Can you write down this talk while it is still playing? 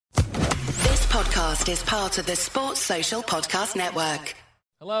podcast is part of the Sports Social Podcast Network.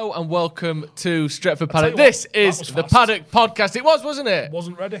 Hello and welcome to Stretford Paddock. This is the Paddock Podcast. It was, wasn't it?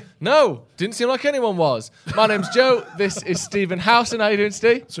 Wasn't ready. No, didn't seem like anyone was. My name's Joe. This is Stephen Howson. How you doing,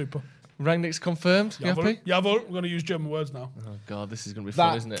 Steve? Super. Rangnick's confirmed. You happy? Jawohl. We're going to use German words now. Oh, God, this is going to be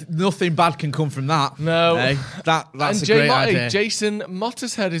fun, isn't it? Nothing bad can come from that. No. Hey, that's and a great idea. Jason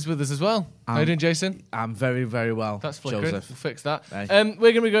Mottershead is with us as well. How you doing, Jason? I'm very, very well. That's flickering. Joseph. We'll fix that. Hey.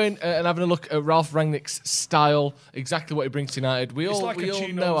 We're going to be going and having a look at Ralf Rangnick's style, exactly what he brings to United. We all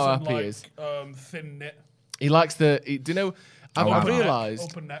know how happy he is. Thin knit. He likes do you know, I've realised,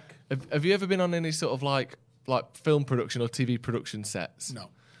 Open neck. have you ever been on any sort of like film production or TV production sets? No.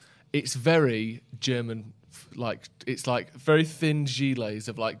 It's very German, it's like very thin gilets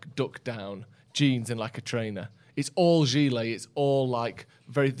of like duck down jeans and like a trainer. It's all gilet. It's all like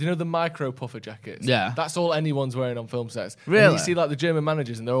very, the micro puffer jackets? Yeah. That's all anyone's wearing on film sets. Really? And you see like the German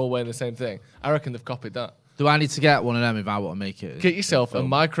managers and they're all wearing the same thing. I reckon they've copied that. Do I need to get one of them if I want to make it? Get yourself a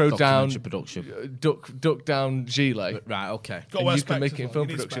micro down production. duck down gilet. Right, okay. And you can make it in film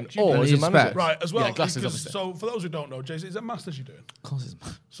production or You as a need manager. specs. Right, as well. Yeah, glasses, obviously. So, for those who don't know, Jason, is it Masters you're doing? Of course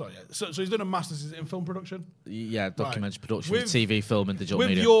it's... Sorry, yeah. So he's doing a Masters. Is it in film production? Yeah, documentary production, With- TV, film and digital With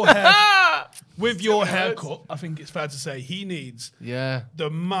media. your hair, with your haircut, I think it's fair to say he needs Yeah. the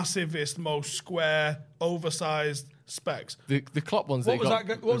massivest, most square, oversized specs. The Klopp ones What was got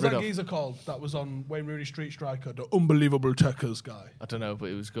that? What was rid that of. geezer called? That was on Wayne Rooney Street Striker, the unbelievable Techers guy. I don't know, but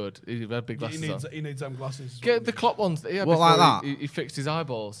it was good. He had big glasses on. He needs them glasses. Get the Klopp ones that he had What, before like that? he fixed his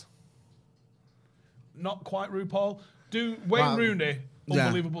eyeballs. Not quite RuPaul. Do Wayne Rooney, Yeah.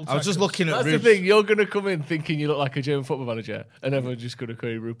 unbelievable. I was just Techers. looking at That's the thing. You're going to come in thinking you look like a German football manager, and everyone's just going to call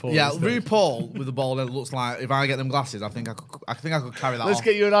you RuPaul. Yeah, instead. RuPaul with the ball that looks like, if I get them glasses, I think I could carry that Let's off.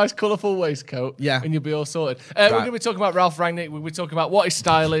 get you a nice colourful waistcoat, Yeah. and you'll be all sorted. We're going to be talking about Ralf Rangnick. We'll be talking about what his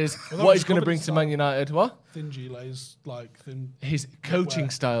style is, what he's going to bring to Man United. What? Thin gilets, like thin. His coaching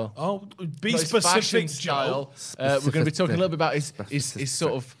style. Oh, be Not his specific, fashion Joe. style. We're going to be talking a little bit about his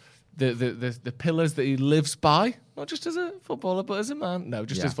sort of the pillars that he lives by, not just as a footballer, but as a man. No,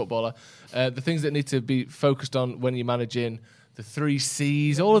 just as a footballer. The things that need to be focused on when you're managing, the 3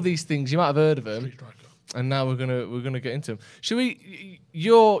 C's, all of these things. You might have heard of them. And now we're gonna get into them. Should we?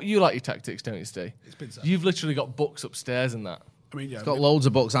 You like your tactics, don't you, Steve? It's been said. You've literally got books upstairs and that. I mean, yeah. He's got loads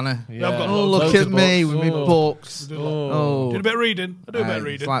of books, hasn't he? Yeah, I've got Oh, loads look at of me books. with my books. Do Oh. a bit of reading. I do a bit of It's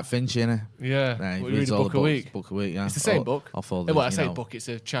reading. like Finch, innit? Yeah, He we read reads a all book the a books. week. Book a week, yeah. It's the same book. Off all Well, I you say know. book. It's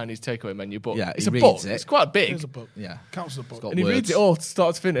a Chinese takeaway menu book. Yeah, it's he a reads book. it. It's quite big. Here's a book. Yeah. Counts as a book. got And he words. reads it all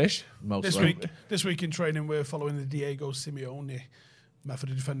start to finish. Mostly. This week in training, we're following the Diego Simeone method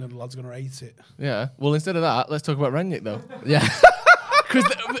of defending. The lads are going to hate it. Yeah. Well, instead of that, let's talk about Rangnick, though. Yeah.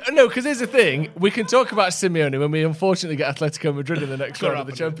 Because here's the thing. We can talk about Simeone when we unfortunately get Atletico Madrid in the next round of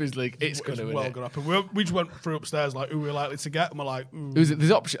the Champions League. It's going to well going to happen. We just went through upstairs like who we're likely to get, and we're like,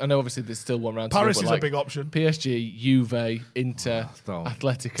 There's option. I know obviously there's still one round Paris to go, is but a big option. PSG, Juve, Inter, Stop.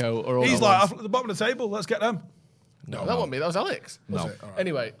 Atletico are all He's at like once. at the bottom of the table. Let's get them. No, that wasn't me. That was Alex. Was it? All right.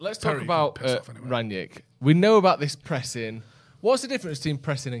 Anyway, let's talk Perry about can piss off anyway. Rangnick. We know about this pressing. What's the difference between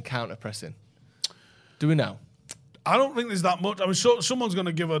pressing and counter pressing? Do we know? I don't think there's that much. I mean, someone's going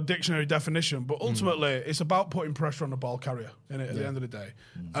to give a dictionary definition, but ultimately, it's about putting pressure on the ball carrier at the end of the day.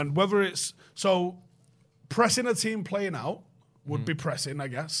 And whether it's pressing a team playing out would be pressing, I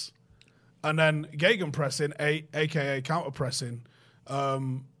guess, and then Gegen pressing, aka counter pressing,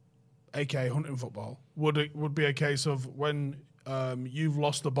 aka hunting football, would be a case of when you've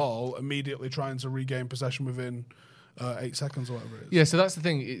lost the ball, immediately trying to regain possession within 8 seconds or whatever it is. Yeah, so that's the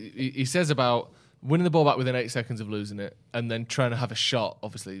thing. He says about winning the ball back within 8 seconds of losing it and then trying to have a shot,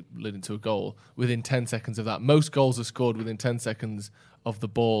 obviously leading to a goal, within 10 seconds of that. Most goals are scored within 10 seconds of the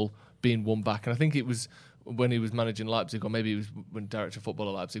ball being won back. And I think it was when he was managing Leipzig, or maybe it was when director of football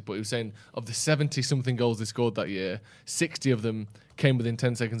at Leipzig, but he was saying of the 70-something goals they scored that year, 60 of them came within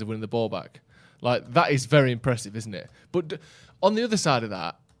 10 seconds of winning the ball back. Like, that is very impressive, isn't it? But on the other side of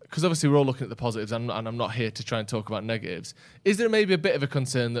that, because obviously we're all looking at the positives, and I'm not here to try and talk about negatives, is there maybe a bit of a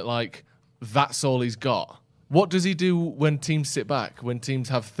concern that, like, that's all he's got? What does he do when teams sit back, when teams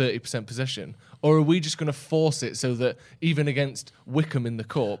have 30% possession? Or are we just going to force it so that even against Wickham in the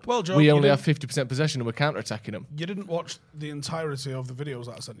Cup, Well, Joe, we you only didn't- have 50% possession and we're counter-attacking them? You didn't watch the entirety of the videos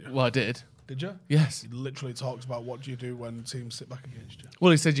that I sent you, Well, I did. did you? Yes. He literally talks about what do you do when teams sit back against you.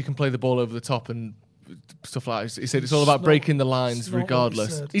 Well, he said you can play the ball over the top and stuff like that. He said it's all about breaking the lines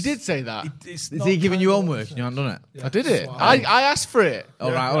regardless. He did say that. Is he giving you homework and you haven't done it? Yeah, I did it. I asked for it.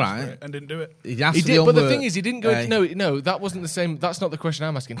 All right. And didn't do it. He did, but the thing is, he didn't go. No, that wasn't the same. That's not the question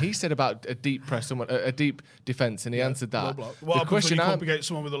I'm asking. He said about a deep press, a deep defence, and he answered that. What question when you come against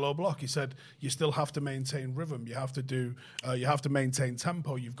someone with a low block? He said you still have to maintain rhythm. You have to do. You have to maintain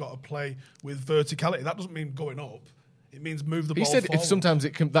tempo. You've got to play with verticality. That doesn't mean going up. It means move the ball forward. He said forward. if sometimes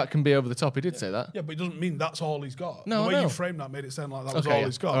that can be over the top. He did say that. Yeah, but it doesn't mean that's all he's got. No, the way you framed that made it sound like that was all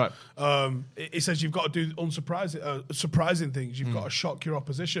he's got. All right. He says you've got to do surprising things. You've got to shock your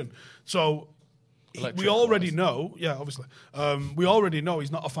opposition. So we already know, obviously, we already know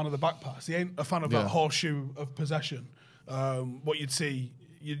he's not a fan of the back pass. He ain't a fan of that horseshoe of possession. What you'd see,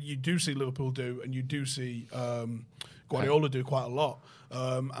 you do see Liverpool do, and you do see Guardiola do quite a lot.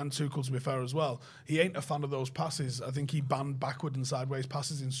 And Tuchel, to be fair as well. He ain't a fan of those passes. I think he banned backward and sideways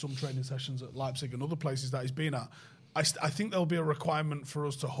passes in some training sessions at Leipzig and other places that he's been at. I think there'll be a requirement for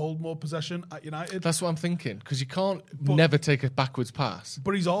us to hold more possession at United. That's what I'm thinking, because you can't never take a backwards pass.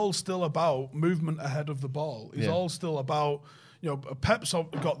 But he's all still about movement ahead of the ball. He's all still about, Pep's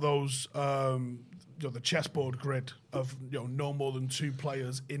got those... the chessboard grid of no more than 2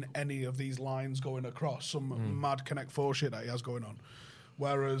 players in any of these lines going across, some mad Connect 4 shit that he has going on.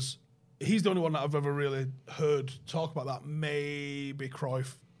 Whereas he's the only one that I've ever really heard talk about that. Maybe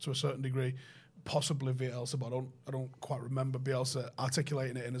Cruyff to a certain degree, possibly Bielsa, but I don't quite remember Bielsa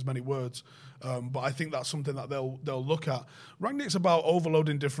articulating it in as many words. But I think that's something that they'll look at. Rangnick's about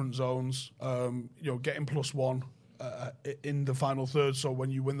overloading different zones, getting +1. In the final third, so when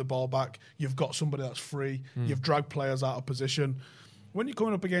you win the ball back, you've got somebody that's free. You've dragged players out of position. When you're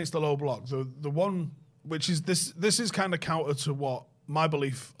coming up against the low block, the one which is this is kind of counter to what my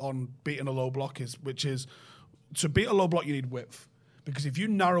belief on beating a low block is, which is to beat a low block you need width, because if you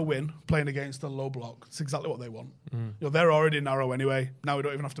narrow in playing against a low block, it's exactly what they want. They're already narrow anyway. Now we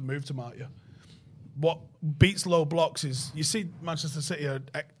don't even have to move to mark you. What beats low blocks is, you see Manchester City are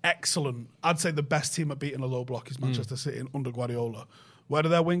excellent. I'd say the best team at beating a low block is Manchester City under Guardiola. Where do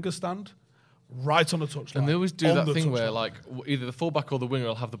their wingers stand? Right on the touchline. And they always do that thing where either the fullback or the winger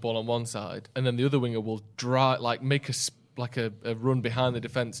will have the ball on one side, and then the other winger will make a run behind the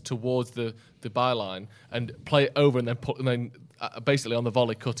defence towards the byline and play it over, and then basically on the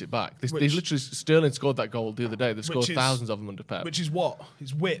volley cut it back. They literally, Sterling scored that goal the other day. They scored thousands of them under Pep. Which is what?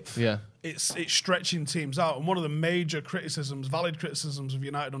 It's width. Yeah. It's stretching teams out. And one of the major criticisms, valid criticisms of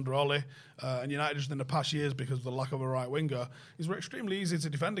United under Ole, and United just in the past years because of the lack of a right winger, is we're extremely easy to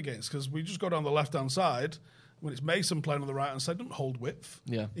defend against, because we just go down the left-hand side. When it's Mason playing on the right-hand side, don't hold width.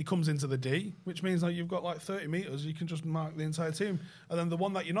 Yeah. He comes into the D, which means that you've got 30 metres, you can just mark the entire team. And then the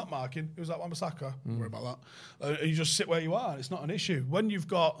one that you're not marking, who's that Wan-Bissaka? Don't worry about that. You just sit where you are, and it's not an issue. When you've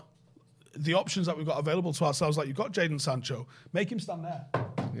got the options that we've got available to ourselves, like you've got Jadon Sancho, make him stand there.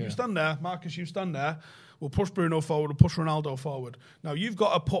 Yeah. You stand there, Marcus, you stand there. We'll push Bruno forward, we'll push Ronaldo forward. Now, you've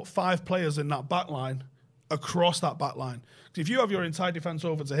got to put 5 players in that back line, across that back line. Because if you have your entire defence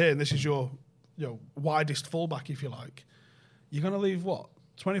over to here, and this is your widest fullback, if you like, you're going to leave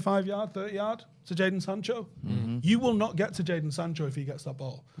 25 yard, 30 yard to Jadon Sancho? You will not get to Jadon Sancho if he gets that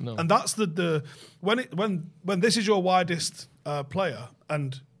ball. No. And that's when this is your widest player,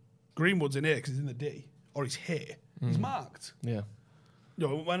 and Greenwood's in here because he's in the D, or he's here, he's marked. Yeah.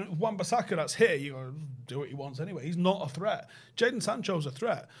 When Wan-Bissaka that's here, you go do what he wants anyway. He's not a threat. Jadon Sancho's a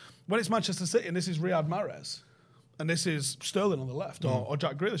threat. When it's Manchester City and this is Riyad Mahrez, and this is Sterling on the left, or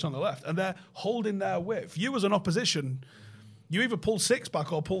Jack Grealish on the left, and they're holding their width, you as an opposition, you either pull 6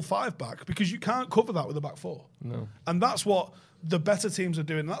 back or pull 5 back, because you can't cover that with a back 4. No. And that's what the better teams are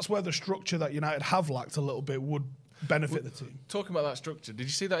doing. That's where the structure that United have lacked a little bit would benefit the team. Talking about that structure, did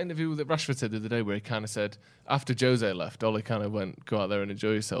you see that interview that Rashford said the other day, where he kind of said, after Jose left, Ole kind of went, go out there and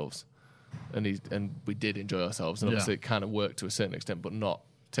enjoy yourselves. And we did enjoy ourselves, and obviously it kind of worked to a certain extent, but not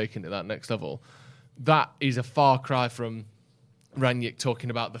taking it that next level. That is a far cry from Rangnick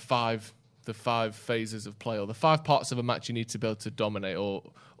talking about the five phases of play, or the 5 parts of a match you need to be able to dominate or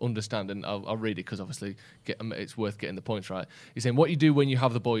understand. And I'll read it because obviously it's worth getting the points right. He's saying what you do when you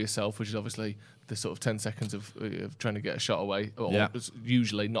have the ball yourself, which is obviously the sort of 10 seconds of trying to get a shot away.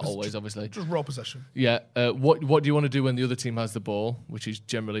 Usually, not always, obviously. Just raw possession. Yeah. What do you want to do when the other team has the ball, which is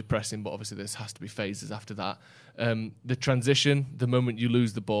generally pressing, but obviously there has to be phases after that. The transition, the moment you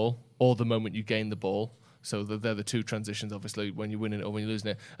lose the ball, or the moment you gain the ball. So they're the 2 transitions, obviously, when you're winning it or when you're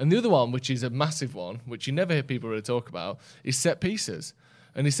losing it. And the other one, which is a massive one, which you never hear people really talk about, is set pieces.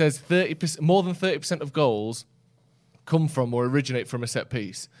 And he says more than 30% of goals come from or originate from a set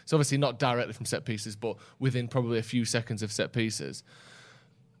piece. So obviously not directly from set pieces, but within probably a few seconds of set pieces.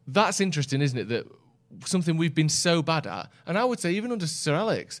 That's interesting, isn't it? That something we've been so bad at. And I would say even under Sir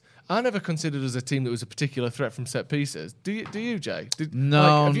Alex, I never considered us a team that was a particular threat from set pieces. Do you Jay?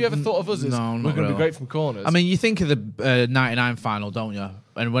 No. Have you ever thought of us as we're going to be great from corners? I mean, you think of the 99 final, don't you?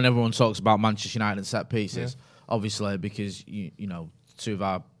 And when everyone talks about Manchester United and set pieces, obviously, because, you know, two of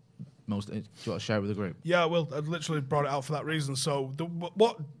our most... Do you want to share it with the group? Yeah, well, I literally brought it out for that reason. So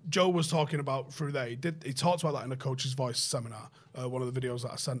what Joe was talking about through there, he talked about that in a coach's voice seminar, one of the videos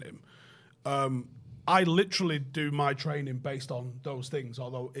that I sent him. I literally do my training based on those things,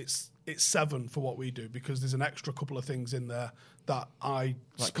 although it's 7 for what we do, because there's an extra couple of things in there that I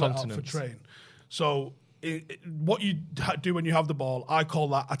split out for train. So what you do when you have the ball, I call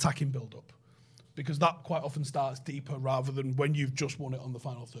that attacking build-up, because that quite often starts deeper rather than when you've just won it on the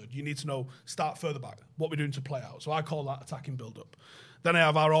final third. You need to know, start further back, what we're doing to play out. So I call that attacking build-up. Then I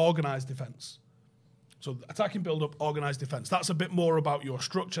have our organised defence. So attacking build-up, organised defence. That's a bit more about your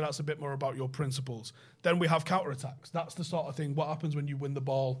structure. That's a bit more about your principles. Then we have counter-attacks. That's the sort of thing. What happens when you win the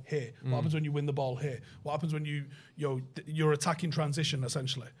ball here? What happens when you win the ball here? What happens when you're attacking transition,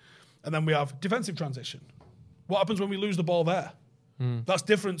 essentially? And then we have defensive transition. What happens when we lose the ball there? That's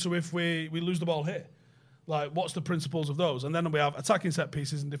different to if we lose the ball here. Like, what's the principles of those? And then we have attacking set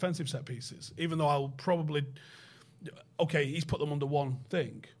pieces and defensive set pieces. Even though I'll probably... Okay, he's put them under one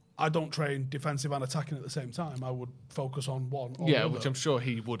thing. I don't train defensive and attacking at the same time. I would focus on one or the other. Which I'm sure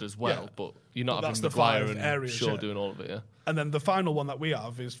he would as well, but you're not having Maguire and areas, Shaw doing all of it, yeah. And then the final one that we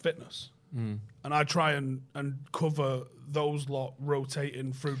have is fitness. And I try and cover those lot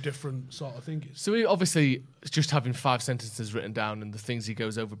rotating through different sort of things. So he obviously, just having 5 sentences written down and the things he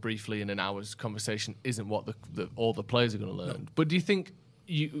goes over briefly in an hour's conversation isn't what all the players are going to learn. No. But do you think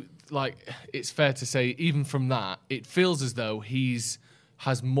it's fair to say, even from that, it feels as though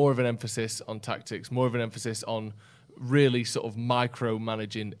has more of an emphasis on tactics, more of an emphasis on really sort of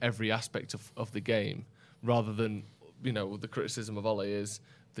micromanaging every aspect of the game, rather than, the criticism of Ole is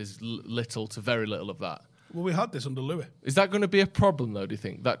there's little to very little of that. Well, we had this under Louis. Is that going to be a problem, though, do you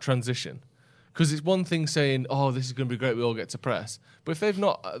think, that transition? Because it's one thing saying, oh, this is going to be great, we all get to press. But if they've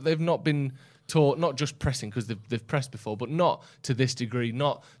not been taught, not just pressing, because they've pressed before, but not to this degree,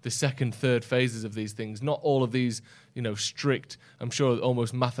 not the second, third phases of these things, not all of these, strict, I'm sure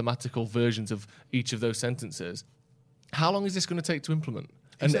almost mathematical versions of each of those sentences. How long is this going to take to implement?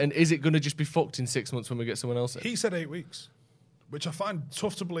 And is it going to just be fucked in 6 months when we get someone else in? He said 8 weeks, which I find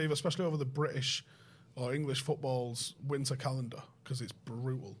tough to believe, especially over the British or English football's winter calendar, because it's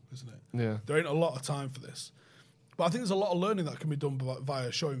brutal, isn't it? Yeah. There ain't a lot of time for this. But I think there's a lot of learning that can be done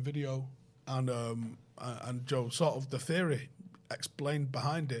via showing video and Joe, sort of the theory explained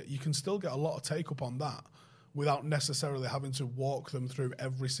behind it. You can still get a lot of take-up on that without necessarily having to walk them through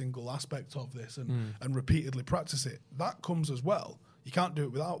every single aspect of this and repeatedly practice it. That comes as well. You can't do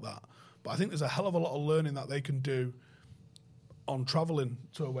it without that. But I think there's a hell of a lot of learning that they can do on travelling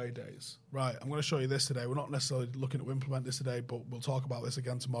to away days. Right, I'm going to show you this today. We're not necessarily looking to implement this today, but we'll talk about this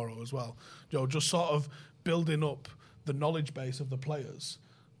again tomorrow as well. Joe, just sort of building up the knowledge base of the players.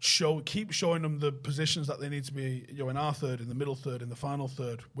 Keep showing them the positions that they need to be, in our third, in the middle third, in the final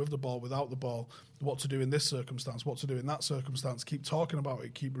third, with the ball, without the ball, what to do in this circumstance, what to do in that circumstance. Keep talking about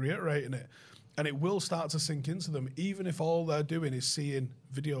it, keep reiterating it. And it will start to sink into them, even if all they're doing is seeing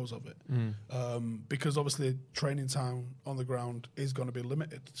videos of it. Because obviously training time on the ground is going to be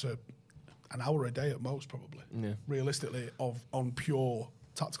limited to an hour a day at most, probably, realistically, on pure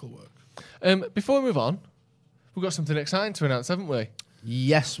tactical work. Before we move on, we've got something exciting to announce, haven't we?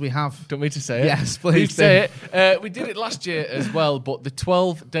 Yes, we have. Don't want me to say it? Yes, please say it. We did it last year as well, but the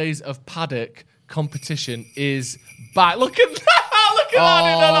 12 Days of Paddock competition is back. Look at that!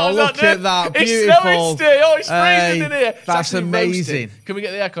 Look at that. Beautiful. It's snowing still. Oh, it's freezing in here. That's amazing. Roasting. Can we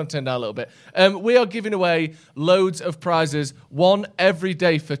get the air content down a little bit? We are giving away loads of prizes, one every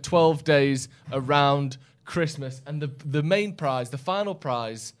day for 12 days around Christmas. And the main prize, the final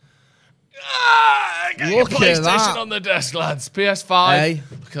prize... Look at that on the desk, lads. PS5. Hey.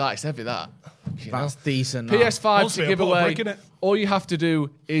 Look at that, it's heavy, that. That's decent. PS5 to give away. All you have to do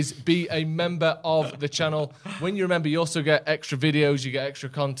is be a member of the channel. When you remember, you also get extra videos, you get extra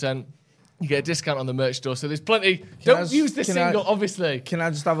content, you get a discount on the merch store. So there's plenty. Don't use the single, obviously. Can I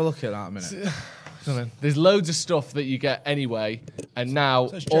just have a look at that a minute? There's loads of stuff that you get anyway, and now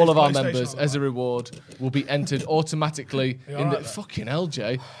all of our members, as a reward, will be entered automatically in the fucking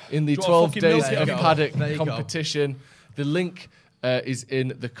LJ in the 12 Days of Paddock competition. The link is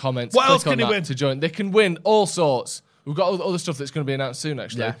in the comments. What else can you win to join? They can win all sorts. We've got other stuff that's going to be announced soon,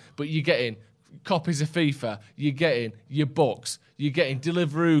 actually. Yeah. But you get in copies of FIFA, you're getting your books, you're getting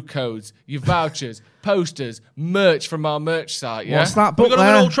Deliveroo codes, your vouchers, posters, merch from our merch site. Yeah, What's that We're book going to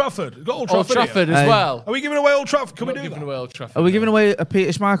there? win Old Trafford. We've got Old Trafford, Old Trafford here. as well. Are we giving away Old Trafford? Can We're we not do giving that? away Old Trafford. Are we giving away a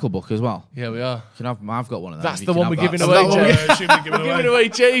Peter Schmeichel book as well? Yeah, we are. I've got one of them. That's if the you one can we're have giving that. away, Is that Jay. what we- Assume we're giving We're giving away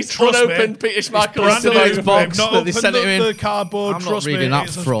Jay's Trust me. unopened Peter Schmeichel Brand new. Cinemas box. They've not that they sent it opened in. the cardboard. I'm not Trust reading me, that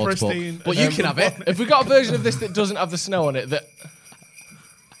it's as fraud book. pristine But as you can have it. If we got a version of this that doesn't have the snow on it, that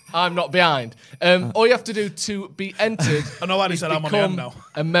I'm not behind. All you have to do to be entered. I know Andy is said I'm on the end become now.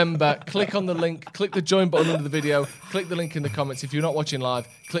 a member. Click on the link. Click the join button under the video. Click the link in the comments. If you're not watching live,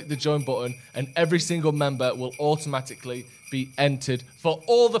 click the join button, and every single member will automatically be entered for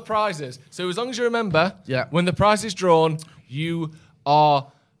all the prizes. So as long as you remember, when the prize is drawn, you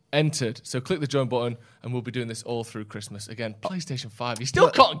are entered. So click the join button, and we'll be doing this all through Christmas. Again, PlayStation 5. You still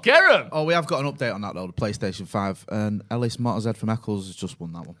can't get them. Oh, we have got an update on that though. The PlayStation 5 and Ellis Mottershead from Eccles has just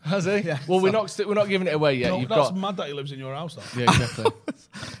won that one. Has he? Yeah, Well, we're not giving it away yet. No, You've that's got mad that he lives in your house, though. yeah, exactly.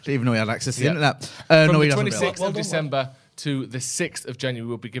 Didn't even know he had access to the Yeah. internet. From No, he the doesn't. 26th Really. of December to the 6th of January,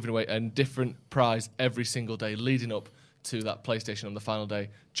 we'll be giving away a different prize every single day leading up to that PlayStation on the final day.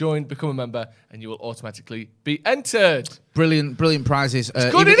 Join, become a member, and you will automatically be entered. Brilliant prizes.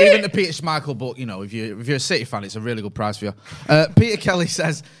 good, Even isn't it? the Peter Schmeichel book, you know, if you're a City fan, it's a really good prize for you. Peter Kelly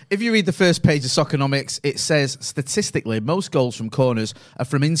says, if you read the first page of Soccernomics, it says, statistically, most goals from corners are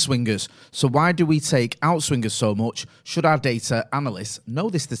from in-swingers. So why do we take out-swingers so much? Should our data analysts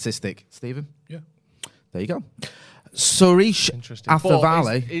know this statistic? Stephen? Yeah. There you go. Suresh Interesting.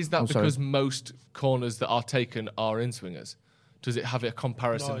 Athavale. But is that Oh, sorry. because most corners that are taken are in swingers? Does it have a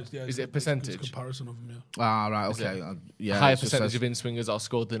comparison? Is it a percentage? It's a comparison of them, yeah. Ah, right, Is okay. it Yeah, higher it just percentage says- of in swingers are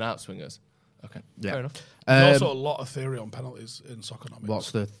scored than out swingers. Okay, Yeah. fair enough. There's also a lot of theory on penalties in Soccernomics.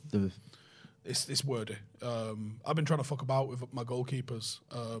 What's the It's wordy. I've been trying to fuck about with my goalkeepers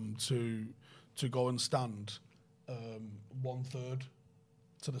to go and stand 1/3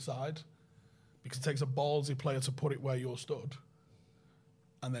 to the side, because it takes a ballsy player to put it where you're stood,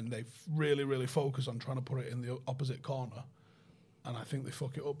 and then they really, really focus on trying to put it in the opposite corner, and I think they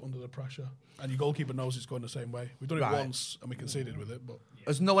fuck it up under the pressure. And your goalkeeper knows it's going the same way. We've done it Right. once and we conceded with it, but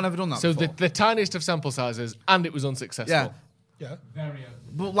Has no one ever done that So before? the tiniest of sample sizes, and it was unsuccessful. Yeah. yeah.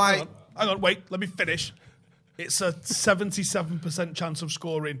 But like, Hang on, wait, let me finish. It's a 77% chance of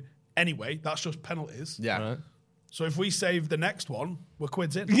scoring anyway. That's just penalties. yeah. Right. So if we save the next one, we're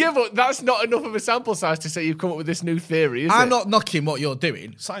quids in. Yeah, but that's not enough of a sample size to say you've come up with this new theory, is I'm it? not knocking what you're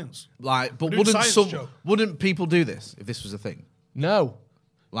doing. Science. Like, but We're doing science, Joe. wouldn't people do this if this was a thing? No.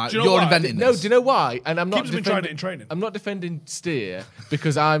 Like, Do you know you're why? inventing No, this. do you know why? And I'm not Keeps been trying it in training. I'm not defending Steer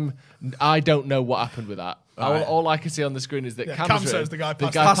because I don't know what happened with that. Right. All I can see on the screen is that Yeah, Cam's Cam written, says the guy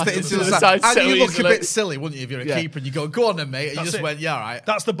passed Passed it into the side. And so you look a easily. bit silly, wouldn't you, if you're a Yeah. keeper and you go on then, mate. And you That's just it. went, yeah, all right.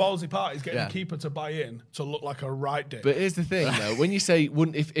 That's the ballsy part, is getting Yeah. the keeper to buy in to look like a right dick. But here's the thing, though. When you say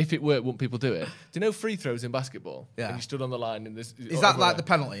wouldn't, if it worked, wouldn't people do it? Do you know free throws in basketball? Yeah. And you stood on the line in this. Is that like the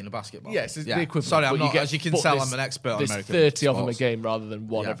penalty in a basketball? Yes, it's Yeah. the equivalent. Sorry, I'm but not. get- As you can but tell, there's- I'm an expert on There's American 30 of them a sports. game rather than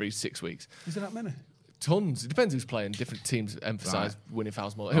one Yeah. every 6 weeks. Is there that many? Tons. It depends who's playing. Different teams emphasise Right. winning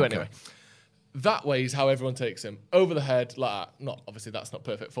fouls more. Who Okay. anyway? That way is how everyone takes him over the head, like that. Not obviously that's not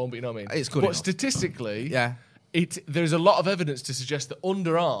perfect form, but you know what I mean. It's good But enough. statistically, Yeah. there's a lot of evidence to suggest that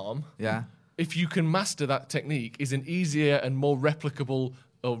underarm, Yeah. if you can master that technique, is an easier and more replicable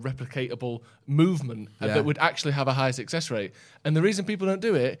or replicatable movement Yeah. that would actually have a higher success rate. And the reason people don't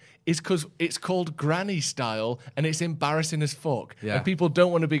do it is because it's called granny style and it's embarrassing as fuck. Yeah. And people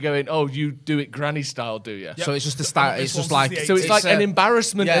don't want to be going, oh, you do it granny style, do you? So it's just a style. This It's just one's like the So it's like an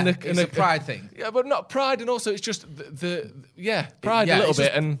embarrassment yeah, and it's a pride thing. Yeah, but not pride, and also it's just pride Yeah, a little it's bit,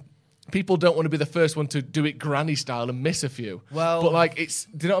 just- and people don't want to be the first one to do it granny style and miss a few. Well- but like it's,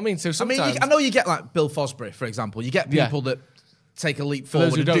 do you know what I mean? So I mean, sometimes I know you get like Bill Fosbury, for example. You get Yeah. people that take a leap For those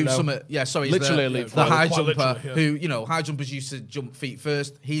forward who and don't do know, something. Yeah, sorry, he's literally a the, leap the forward. high Quite jumper literally, yeah. who, you know, high jumpers used to jump feet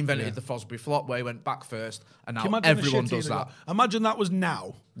first. He invented the Fosbury flop where he went back first, and now Can you imagine the everyone shit does he'd have that. got? Imagine that was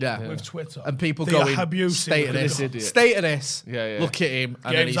now. Yeah. With Twitter. And people The going, abuse state of he this, would idiot. state of this. Yeah, yeah. Look at him, and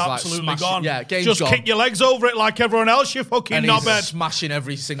then Game's he's like absolutely smashing, gone. Yeah, game's Just gone. kick your legs over it like everyone else, you fucking and he's knobhead. smashing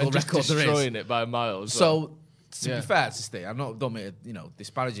every single and just record there is. destroying it by a mile. As well. So, to Yeah. be fair to Steve, I'm not don't mean to,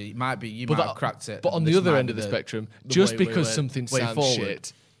 disparage it. It might be you But might that- have cracked it. But on and the this other might end be of the spectrum, the just way because something way sounds forward.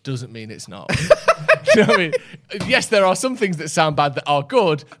 shit doesn't mean it's not. You know what I mean? Yes, there are some things that sound bad that are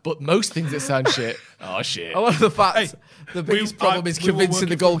good, but most things that sound shit are shit. I love the fact Hey, the biggest we- problem I- is we were convincing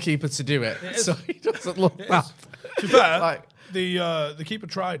the working goalkeeper to do it, so he doesn't look bad. To be fair, Like- the keeper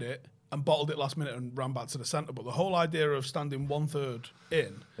tried it and bottled it last minute and ran back to the centre. But the whole idea of standing 1/3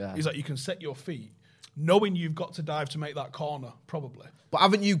 in Yeah. is that you can set your feet knowing you've got to dive to make that corner, probably. But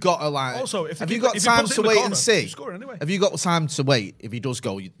haven't you got to Also, have you got time to wait and see? Score anyway. Have you got time to wait if he does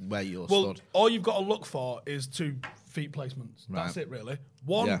go where you're stood? All you've got to look for is 2 feet placements. Right. That's it, really.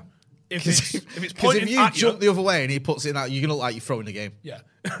 One, Yeah. if it's pointing if you at jump the other way and he puts it in that, you're gonna look like you're throwing the game. Yeah.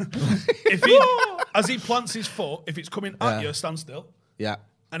 If he, as he plants his foot, if it's coming at you, stand still. Yeah.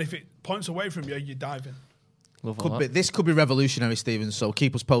 And if it points away from you, you're diving. This could be revolutionary, Stephen, so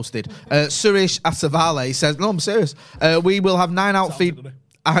keep us posted. Suresh Asavale says, no, I'm serious. We will have 9 outfield...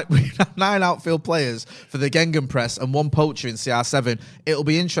 we have 9 outfield players for the Gegenpress and 1 poacher in CR7. It'll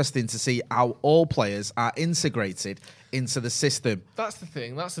be interesting to see how all players are integrated into the system. That's the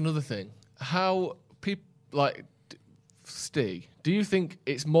thing. That's another thing. How people like Steve, do you think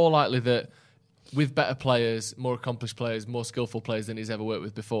it's more likely that with better players, more accomplished players, more skillful players than he's ever worked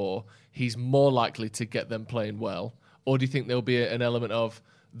with before, he's more likely to get them playing well? Or do you think there'll be an element of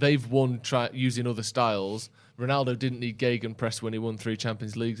they've won using other styles? Ronaldo didn't need Gegenpress when he won 3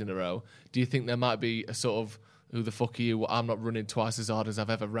 Champions Leagues in a row. Do you think there might be a sort of, who the fuck are you? I'm not running twice as hard as I've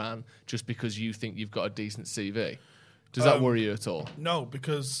ever ran just because you think you've got a decent CV? Does that worry you at all? No,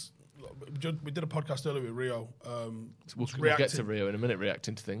 because we did a podcast earlier with Rio. We'll get to Rio in a minute,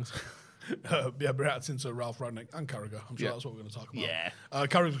 reacting to things. Reacting to Ralf, Rangnick and Carragher. I'm sure that's what we're going to talk about. Yeah.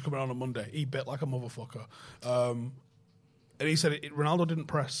 Carragher's coming on Monday. He bit like a motherfucker. And he said Ronaldo didn't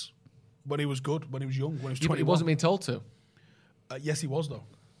press when he was good, when he was young, when he was 21. He wasn't being told to. Yes, he was, though.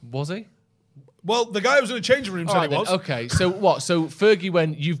 Was he? Well, the guy who was in the changing room said he was. Okay, so what? So Fergie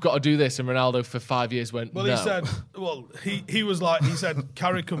went, you've got to do this, and Ronaldo for 5 years went, well, no. He said, he was like, he said,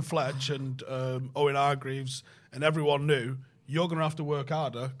 Carrick and Fletch and Owen Hargreaves and everyone knew, you're going to have to work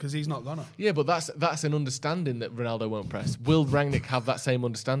harder because he's not going to. Yeah, but that's an understanding that Ronaldo won't press. Will Rangnick have that same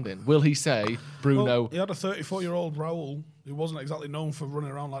understanding? Will he say, Bruno... Well, he had a 34-year-old Raul who wasn't exactly known for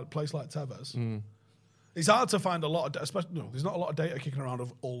running around like a place like Tevez. It's hard to find a lot of... there's not a lot of data kicking around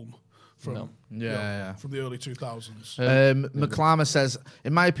of Ulm from from the early 2000s. McClammer says,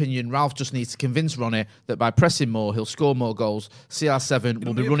 in my opinion, Ralf just needs to convince Ronnie that by pressing more, he'll score more goals. CR7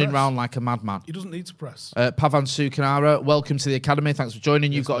 will be running around like a madman. He doesn't need to press. Pavan Sukanara, welcome to the academy. Thanks for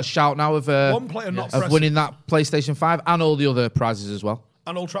joining. You've got a shout now of one player not of winning that PlayStation 5 and all the other prizes as well.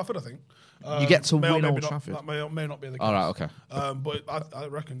 And Old Trafford, I think. You get to win Old Trafford. That may not be the case. All right, okay. But I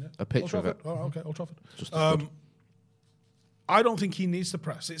reckon, yeah. A picture of it. Oh, okay, Old Trafford. I don't think he needs to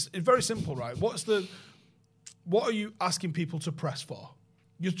press. It's very simple, right? What are you asking people to press for?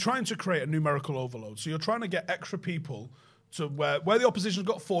 You're trying to create a numerical overload. So you're trying to get extra people to where the opposition's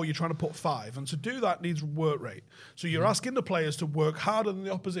got 4, you're trying to put 5. And to do that needs work rate. So you're asking the players to work harder than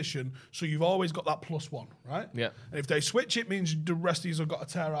the opposition, so you've always got that +1, right? Yeah. And if they switch, it means the rest of you have got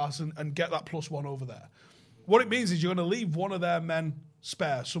to tear ass and get that +1 over there. What it means is you're going to leave one of their men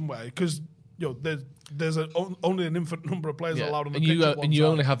spare somewhere because there's only an infinite number of players allowed on the pitch at one and you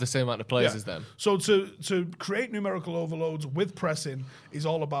time. only have the same amount of players as them. So to create numerical overloads with pressing is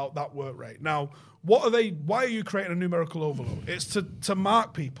all about that work rate. Now, why are you creating a numerical overload? It's to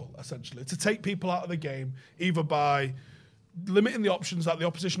mark people, essentially, to take people out of the game, either by limiting the options that the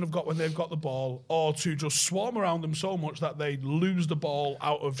opposition have got when they've got the ball, or to just swarm around them so much that they lose the ball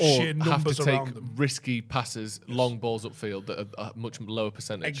out of sheer numbers around them. Risky passes, long balls upfield that are a much lower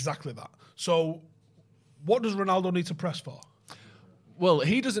percentage. Exactly that. So what does Ronaldo need to press for? Well,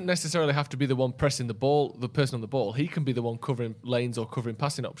 he doesn't necessarily have to be the one pressing the ball, the person on the ball. He can be the one covering lanes or covering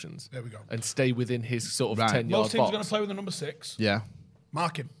passing options. There we go. And stay within his sort of 10-yard box. Most teams are going to play with the number 6. Yeah.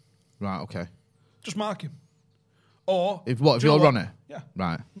 Mark him. Right, okay. Just mark him. Or if you're runner? Yeah.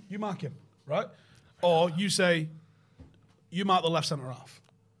 Right. You mark him, right? Or you say, you mark the left centre half.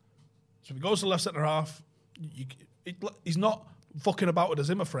 So if he goes to the left centre half, he's not fucking about with a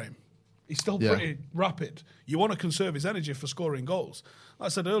Zimmer frame. He's still pretty rapid. You want to conserve his energy for scoring goals. Like I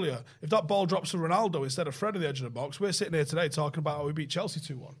said earlier, if that ball drops to Ronaldo instead of Fred at the edge of the box, we're sitting here today talking about how we beat Chelsea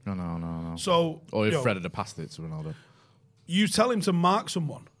 2-1. No. So, or if Fred had passed it to Ronaldo. You tell him to mark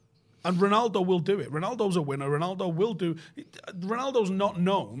someone. And Ronaldo will do it. Ronaldo's a winner. Ronaldo's not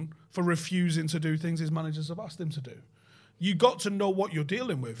known for refusing to do things his managers have asked him to do. You got to know what you're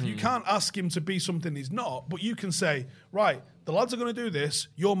dealing with. You can't ask him to be something he's not, but you can say, right, the lads are going to do this,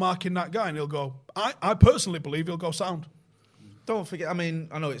 you're marking that guy, and he'll go, I personally believe he'll go sound. Don't forget, I mean,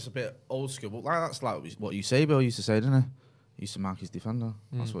 I know it's a bit old school, but that's like what Eusebio used to say, didn't he? He used to mark his defender.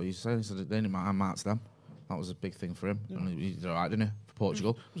 That's what he used to say. He said they didn't mark them. That was a big thing for him. Yeah. And he did all right, didn't he? For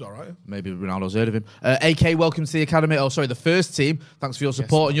Portugal. It was all right. Maybe Ronaldo's heard of him. AK, welcome to the academy. Oh, sorry, the first team. Thanks for your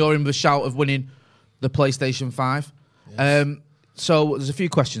support. And you're in with a shout of winning the PlayStation 5. Yes. So there's a few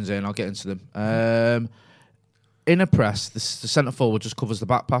questions here, and I'll get into them. in a press, the centre forward just covers the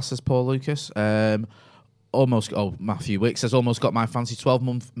back pass, says Paul Lucas. Matthew Wick says, almost got my fancy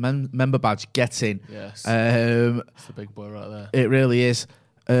 12-month member badge. Get in. Yes. It's the big boy right there. It really is.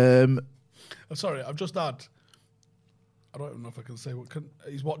 Sorry, I've just had... I don't even know if I can say what...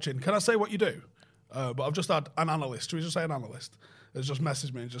 he's watching. Can I say what you do? But I've just had an analyst. Should we just say an analyst? Has just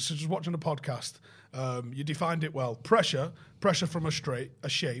messaged me. Just watching a podcast. You defined it well. Pressure from a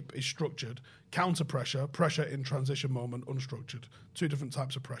shape is structured. Counter pressure in transition moment, unstructured. Two different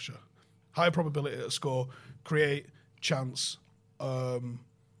types of pressure. Higher probability to score, create chance, or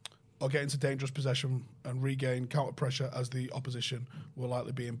get into dangerous possession and regain counter pressure as the opposition will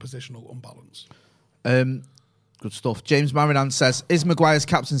likely be in positional unbalance. Good stuff. James Marinan says, is Maguire's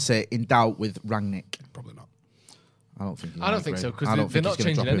captaincy in doubt with Rangnick? Probably not. I don't think. I don't think so, because they're not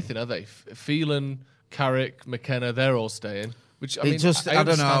changing anything, are they? Phelan, Carrick, McKenna, they're all staying. Which I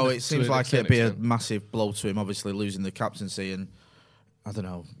don't know. It seems like it'd be a massive blow to him, obviously losing the captaincy, and I don't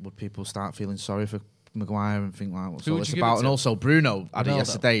know. Would people start feeling sorry for Maguire and think like, what's all this about? And also Bruno had it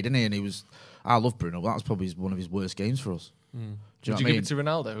yesterday, didn't he? And I love Bruno. That was probably one of his worst games for us. Would you give it to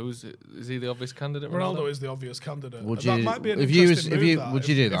Ronaldo? Is he the obvious candidate? Ronaldo is the obvious candidate. That might be an interesting move. Would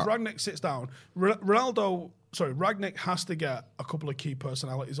you do that? If Rangnick sits down, Rangnick has to get a couple of key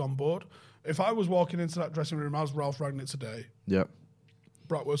personalities on board. If I was walking into that dressing room as Ralf Rangnick today,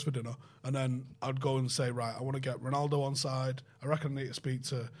 bratwurst for dinner, and then I'd go and say, right, I want to get Ronaldo on side. I reckon I need to speak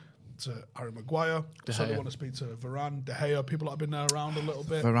to Harry Maguire. So I want to speak to Varane, De Gea, people that have been there around a little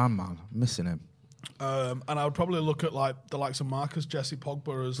bit. Varane, man, I'm missing him. And I would probably look at like the likes of Marcus, Jesse,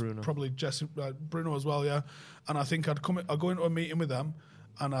 Pogba, as Bruno. Probably Jesse, Bruno as well, yeah. And I think I'd go into a meeting with them,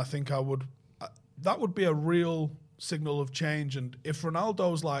 and I think that would be a real signal of change. And if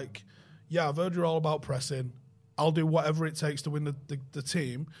Ronaldo's like, yeah, I've heard you're all about pressing, I'll do whatever it takes to win the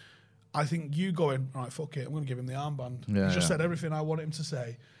team. I think you going, all right, fuck it, I'm going to give him the armband. Yeah, he just said everything I wanted him to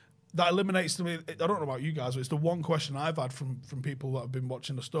say. That eliminates to me. I don't know about you guys, but it's the one question I've had from people that have been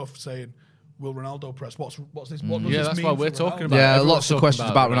watching the stuff saying, will Ronaldo press? What's this? What does this that's mean why we're for talking Ronaldo? about. Yeah, Everyone's lots of talking questions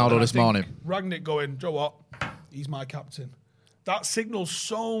about Ronaldo this morning. Rangnick going, Joe, what? He's my captain. That signals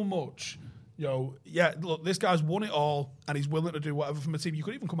so much. Look, this guy's won it all, and he's willing to do whatever for my team. You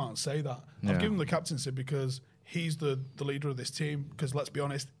could even come out and say that. I've given him the captaincy because he's the leader of this team. Because let's be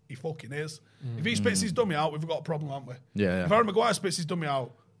honest, he fucking is. If he spits his dummy out, we've got a problem, haven't we? Yeah. If Harry Maguire spits his dummy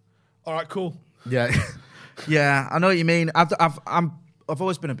out, all right, cool. Yeah, yeah, I know what you mean. I've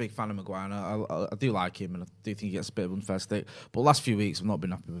always been a big fan of Maguire, and I do like him, and I do think he gets a bit of unfair stick. But last few weeks, I've not been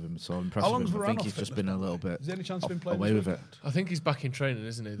happy with him, so I'm impressed with him. I think he's just been a little bit Is there any chance of him playing away with it. I think he's back in training,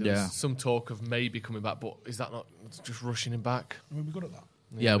 isn't he? There's some talk of maybe coming back, but is that not just rushing him back? I mean, we're good at that.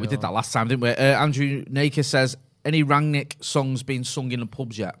 Yeah, we did that last time, didn't we? Andrew Naker says, any Rangnick songs being sung in the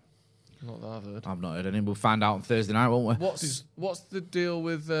pubs yet? Not that I've heard. I've not heard any. We'll find out on Thursday night, won't we? What's the deal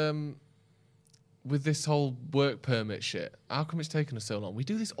with this whole work permit shit? How come it's taken us so long? We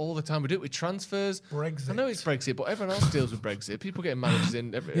do this all the time. We do it with transfers. Brexit. I know it's Brexit, but everyone else deals with Brexit. People getting managers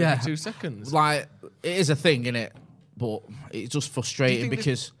in every 2 seconds. Like, it is a thing, innit? But it's just frustrating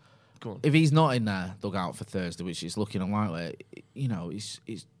because if he's not in there, dug out for Thursday, which is looking unlikely, it's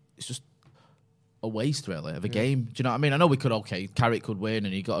just a waste, really, of a game. Do you know what I mean? I know Carrick could win,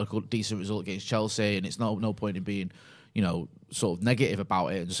 and he got a good, decent result against Chelsea, and it's no point in being, sort of negative about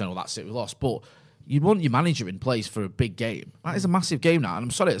it and just saying, that's it, we lost. But you want your manager in place for a big game. That is a massive game now, and I'm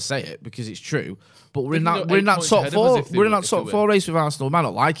sorry to say it because it's true. But we're in that top four. We're in that top four race with Arsenal. We might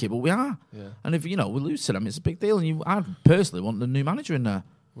not like it, but we are. Yeah. And if we lose to them, it's a big deal. And I personally want the new manager in there.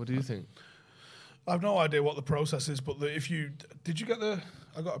 What do you think? I have no idea what the process is, but did you get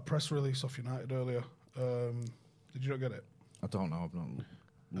I got a press release off United earlier. Did you not get it? I don't know. I've not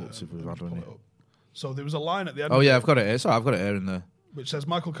looked if we've had any. So there was a line at the end. Oh yeah, I've got it here. Sorry, I've got it here in there. Which says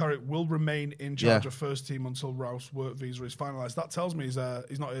Michael Carrick will remain in charge of first team until Ralph's work visa is finalised. That tells me he's not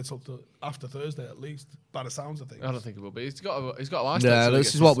here till after Thursday at least, by the sounds of things. I don't think it will be. He's got a license. Yeah,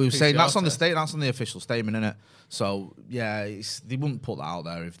 this is what we were saying. That's on the official statement, isn't it? So yeah, they wouldn't put that out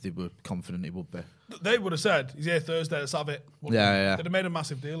there if they were confident it would be. They would have said he's here Thursday. Let's have it. Yeah. They'd have made a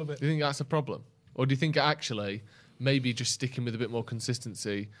massive deal of it. Do you think that's a problem, or do you think actually maybe just sticking with a bit more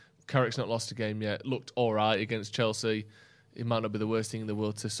consistency? Carrick's not lost a game yet. Looked all right against Chelsea. It might not be the worst thing in the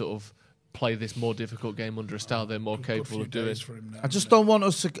world to sort of play this more difficult game under a style they're more capable of doing. I just don't want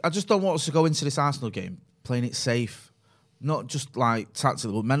us to go into this Arsenal game playing it safe, not just like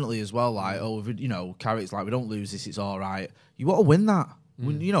tactically, but mentally as well. Like, Carrick's like, we don't lose this, it's all right. You want to win that.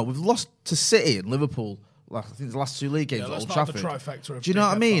 We've lost to City and Liverpool I think the last 2 league games at let's Old not have Trafford. the trifecta of Do you know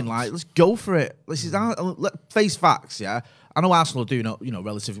what I mean? fans. Like, let's go for it. This is let face facts. Yeah, I know Arsenal are doing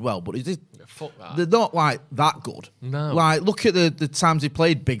relatively well, but Fuck that. they're not like that good. No. Like, look at the times they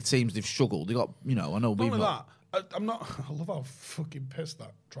played big teams. They've struggled. They got I know Not we've only not. that, I'm not. I love how fucking pissed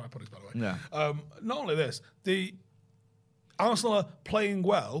that tripod is, by the way. Yeah. Not only this, the Arsenal are playing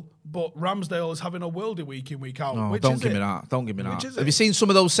well, but Ramsdale is having a worldie week in, week out. No, which don't is give it? me that. Don't give me Which that. is Have it? you seen some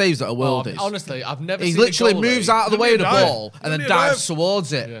of those saves that are worldies? Honestly, I've never He seen literally a goalie. moves out of the way of the Dive. ball and then Doesn't he dives dive?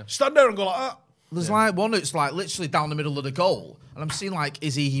 towards it. Yeah. Stand there and go like that. There's like one that's like literally down the middle of the goal, and I'm seeing like,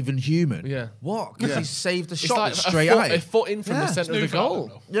 is he even human? Yeah. What? Because he saved a It's shot like that's straight at a it. foot in from the centre of the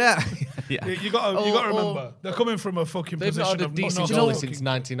goal. Yeah. You got to remember, they're coming from a fucking They've not position had a of decent no goalie fucking- since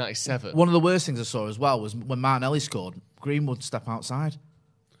 1997. One of the worst things I saw as well was when Martinelli scored, Greenwood step outside.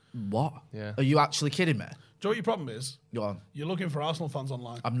 What? Yeah. Are you actually kidding me? Do you know what your problem is? Go on. You're looking for Arsenal fans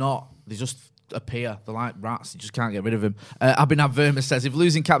online. I'm not. They just appear. They're like rats. You just can't get rid of him. Abhinav Verma says, if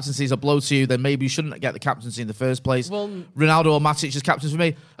losing captaincy is a blow to you, then maybe you shouldn't get the captaincy in the first place. Well, Ronaldo or Matic as captains for me.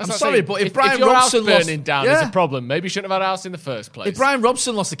 I'm That's what sorry, saying. but if Brian your house Robson lost... burning down is a problem, maybe you shouldn't have had a house in the first place. If Brian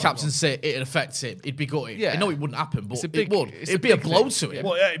Robson lost the captaincy, it'd affect him. He'd be gutted. Yeah. I know it wouldn't happen, but It's a big- it would. it's a It'd be a big blow thing. to him.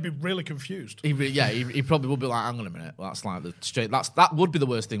 Well, yeah, he'd be really confused. He probably would be like, hang on a minute. Well, that's like the straight. That would be the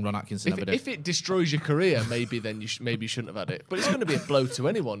worst thing Ron Atkinson ever did. If it destroys your career, maybe then maybe you shouldn't have had it. But it's going to be a blow to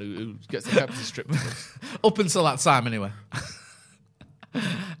anyone who gets the captaincy stripped of them. Up until that time, anyway.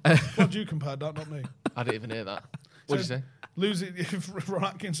 What do you compare that, not me? I didn't even hear that. What did you say? Losing, if Ron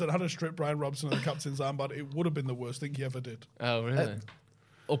Atkinson had a strip Brian Robson and the captain's armband, it would have been the worst thing he ever did. Oh, really?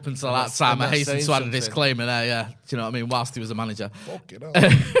 Up until that time, I that's hasten saying to add a something. disclaimer there, yeah. Do you know what I mean? Whilst he was a manager. Fucking hell.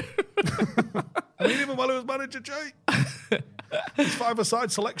 I mean, even while he was manager, Jay. His five-a-side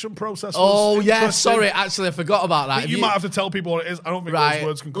selection process was Oh, yeah, interesting. sorry. Actually, I forgot about that. You might have to tell people what it is. I don't think Right. those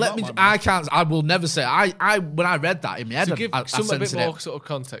words can come Let out me. of my mouth. I can't. I will never say. When I read that in my head, To give I some a bit censored more it. sort of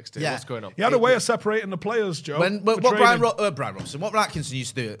context to Yeah. what's going on. He had a way of separating the players, Joe. When for what training. Brian Robson, what Atkinson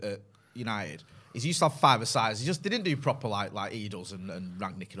used to do at United is he used to have five-a-sides. He just didn't do proper like he does and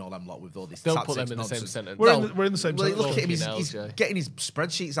Rangnick and all them lot with all this. Don't tactics put them in the same nonsense. sentence. We're in the same Well, sentence. look at him. He's Fucking hell, Jay. getting his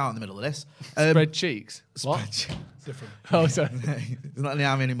spreadsheets out in the middle of this. Spread cheeks. What? Different. Oh, sorry. He's not in the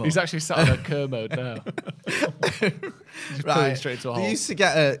army anymore. He's actually sat on a Kerr mode now. Just pulling straight into a hole.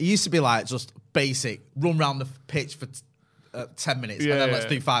 He used to be like just basic run around the pitch for 10 minutes Yeah, and then yeah. let's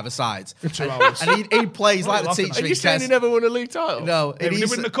do five-a-sides. 2 hours. And he plays like the laughing teacher at? Are in you saying chess. he never won a league title? No, Yeah, and we he did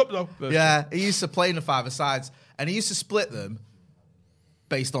used win to- the cup, though. Yeah, he used to play in the five-a-sides, and he used to split them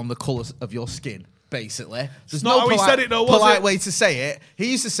based on the colour of your skin, basically. There's not how he said it, though, was polite it? way to say it. He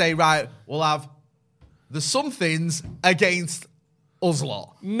used to say, right, we'll have the somethings against us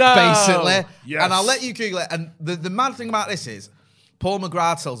lot, No. basically. Yes. And I'll let you Google it. And the mad thing about this is, Paul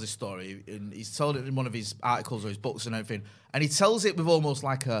McGrath tells this story, and he's told it in one of his articles or his books and everything, and he tells it with almost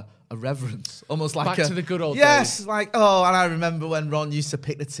like a reverence, almost like Back to the good old yes, days. like, oh, and I remember when Ron used to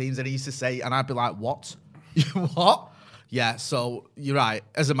pick the teams and he used to say, and I'd be like, what? What? Yeah, so you're right.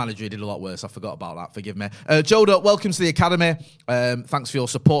 As a manager, he did a lot worse. I forgot about that. Forgive me. Jodo, welcome to the academy. Thanks for your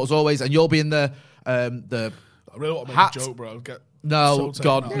support as always. And you'll be in the I really want to make hat. a joke, bro. Get no, so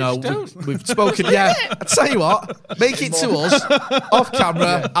God, taken no. out. don't. We've spoken. Yeah, I tell you what, make it to us off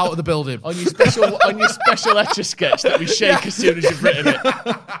camera, out of the building. On your special etch sketch that we shake as soon as you've written it.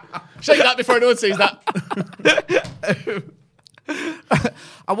 Shake that before anyone sees that.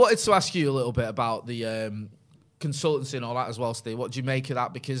 I wanted to ask you a little bit about the consultancy and all that as well, Steve. What do you make of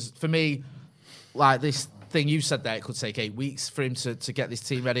that? Because for me, like this thing you said there, it could take 8 weeks for him to get this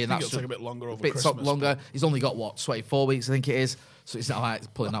team ready, and I think that's it'll take a bit longer over bit Christmas. longer. He's only got what 24 weeks, I think it is. So it's not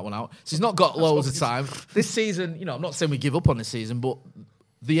like pulling that one out. So he's not got loads of time. This season, you know, I'm not saying we give up on this season, but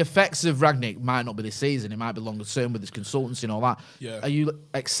the effects of Rangnick might not be this season. It might be longer term with his consultancy and all that. Yeah. Are you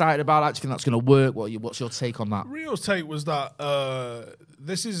excited about that? Do you think that's going to work? What's your take on that? Rio's take was that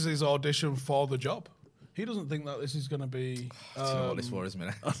this is his audition for the job. He doesn't think that this is going to be. Do you know what this worries me?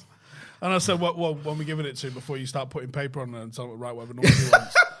 And I said, well, when we giving it to before you start putting paper on it and telling him, right, whatever number he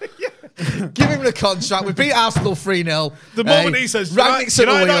wants. Give him the contract. We beat Arsenal 3-0. The moment he says, Rangnick's you're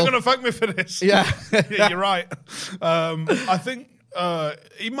at the not wheel. going to thank me for this. Yeah. Yeah, you're right. I think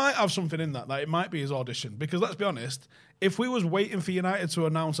he might have something in that it might be his audition. Because let's be honest, if we was waiting for United to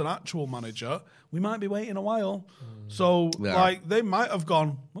announce an actual manager, we might be waiting a while. So, they might have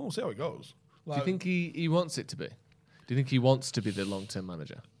gone, well, we'll see how it goes. Do you think he wants it to be? Do you think he wants to be the long-term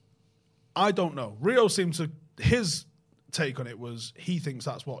manager? I don't know. Rio seemed to, his take on it was he thinks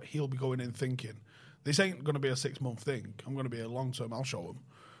that's what he'll be going in thinking. This ain't going to be a 6-month thing. I'm going to be a long-term, I'll show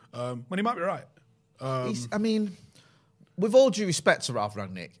him. When he might be right. with all due respect to Ralf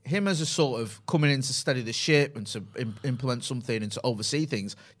Rangnick, him as a sort of coming in to steady the ship and to implement something and to oversee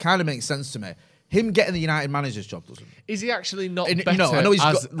things kind of makes sense to me. Him getting the United manager's job doesn't. Is he actually not better? No, I know he's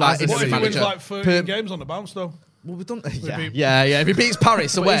got What if he wins manager. like 13 games on the bounce though? Well, we've done. Yeah. If he beats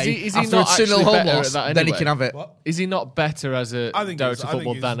Paris away is he after not a 2-0 actually home better loss, at that then he anyway? can have it. What? Is he not better as a director of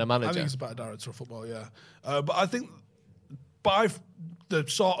football than a manager? I think he's a better director of football, yeah. But I think by the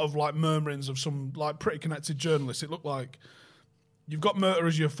sort of like murmurings of some like pretty connected journalists, it looked like you've got Murta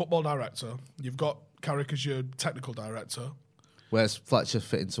as your football director, you've got Carrick as your technical director. Where's Fletcher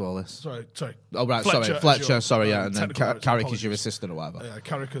fit into all this? Sorry. Oh, right, Fletcher, and then Carrick is your assistant or whatever. Yeah,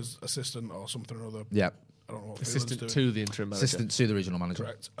 Carrick as assistant or something or other. Yeah. I don't know what Assistant to the interim manager. Assistant to the regional manager.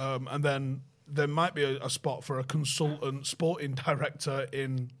 Correct. And then there might be a spot for a consultant sporting director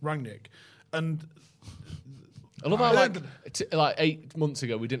in Rangnick. And I love how like 8 months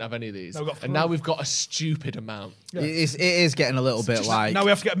ago we didn't have any of these, No, we got and now we've got a stupid amount. Yeah. It is getting a little bit like... now we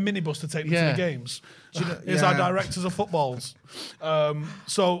have to get a minibus to take them to the games. Here's our directors of footballs.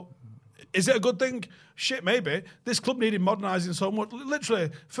 So is it a good thing? Shit, maybe. This club needed modernising so much. Literally,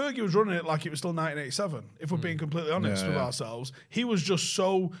 Fergie was running it like it was still 1987, if we're being completely honest with ourselves. He was just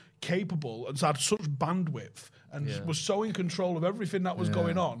so capable and had such bandwidth and was so in control of everything that was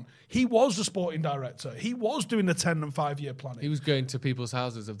going on. He was the sporting director. He was doing the 10 and 5 year planning. He was going to people's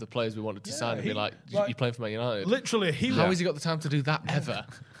houses of the players we wanted to sign and be like, "You playing for Man United?" Literally, How has he got the time to do that ever?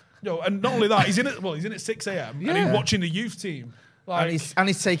 And not only that, he's in at 6 a.m. and he's watching the youth team. Like, and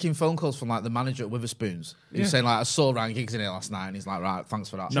he's taking phone calls from like the manager at Witherspoons. He was saying like, I saw Ryan Giggs in here last night, and he's like, right, thanks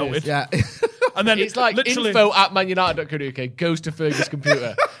for that. Noted. Yeah. and then It's like literally, info@manunited.co.uk goes to Fergie's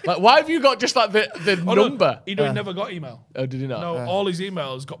computer. Like, why have you got just like the number? He never got email. Oh, did he not? No, all his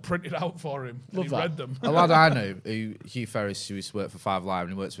emails got printed out for him. And Love he that. read them. A lad I know, Hugh Ferris, who used to work for 5 Live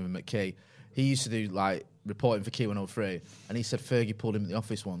and he works with him at Key, he used to do like reporting for Key 103, and he said Fergie pulled him at the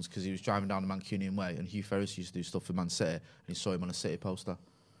office once because he was driving down the Mancunian Way, and Hugh Ferris used to do stuff for Man City, and he saw him on a City poster.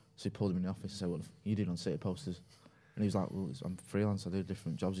 So he pulled him in the office and said, "What are you doing on City posters?" And he was like, "Well, I'm freelance. I do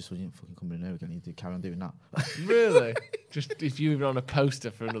different jobs. Just so you didn't fucking come in here again. You do carry on doing that." Really? Just if you were on a poster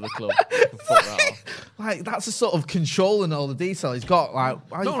for another club, you can fuck that off. Like, that's the sort of control and all the detail he's got. Like,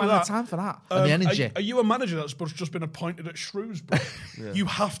 how do you find the time for that? And the energy. Are you a manager that's just been appointed at Shrewsbury? You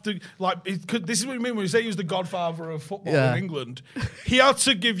have to, like, this is what you mean when you say he was the godfather of football in England. He had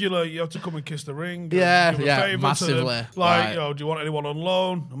to give you, like, you have to come and kiss the ring. Give a favour massively. to them. Like, do you want anyone on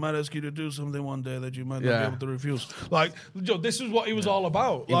loan? I might ask you to do something one day that you might not be able to refuse. Like, this is what he was all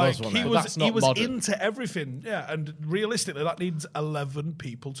about. He was into everything. Yeah, and realistically, that needs 11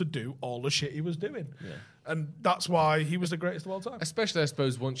 people to do all the shit he was doing. Yeah. And that's why he was the greatest of all time. Especially, I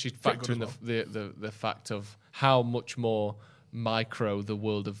suppose, once you factor in the fact of how much more micro the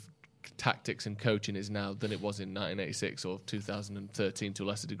world of tactics and coaching is now than it was in 1986 or 2013 to a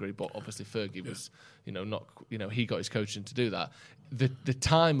lesser degree. But obviously, Fergie was, he got his coaching to do that. The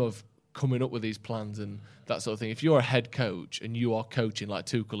time of coming up with these plans and that sort of thing. If you're a head coach and you are coaching like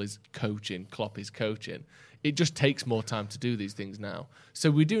Tuchel is coaching, Klopp is coaching, it just takes more time to do these things now.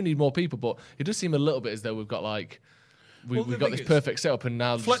 So we do need more people, but it does seem a little bit as though we've got like we've got this perfect setup, and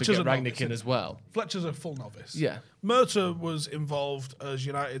now just to get Rangnick in as well. Fletcher's a full novice. Yeah. Murta was involved as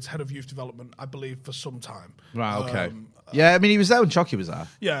United's head of youth development, I believe, for some time. Right, okay. I mean, he was there when Chucky was there.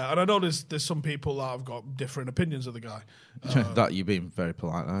 Yeah, and I know there's some people that have got different opinions of the guy. That you're being very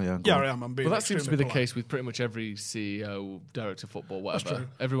polite now, yeah. Yeah, I am. I'm being Well, that seems to be the polite. case with pretty much every CEO, director of football, whatever. That's true.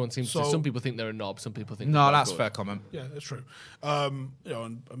 Everyone seems to. Some people think they're a knob, some people think No, they're that's good. fair comment. Yeah, that's true. And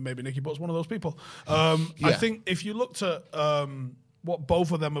maybe Nicky Butt's one of those people. I think if you looked at what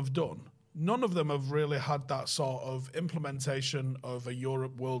both of them have done, none of them have really had that sort of implementation of a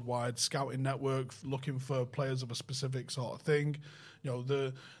Europe worldwide scouting network looking for players of a specific sort of thing.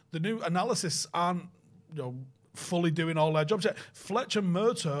 The new analysis aren't fully doing all their jobs yet. Fletcher and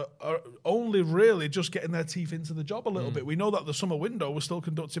Murta are only really just getting their teeth into the job a little bit. We know that the summer window was still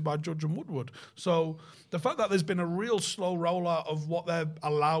conducted by Judge and Woodward. So the fact that there's been a real slow rollout of what they're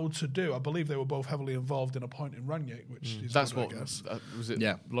allowed to do, I believe they were both heavily involved in appointing Rangnick, which is That's good, what I guess. was it.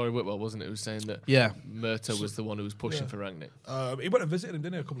 Yeah, Laurie Whitwell, wasn't it? Who was saying that. Yeah, Murta was the one who was pushing for Rangnick. He went and visited him,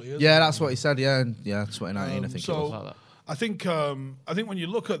 didn't he, a couple of years Yeah, ago? that's what he said. Yeah, 2019, I think so it was. Like that. I think when you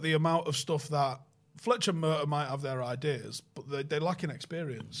look at the amount of stuff that Fletcher and Murta might have their ideas, but they're lacking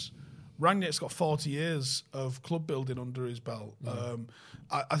experience. Rangnick's got 40 years of club building under his belt.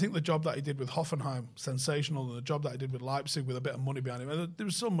 I think the job that he did with Hoffenheim, sensational, and the job that he did with Leipzig with a bit of money behind him. And there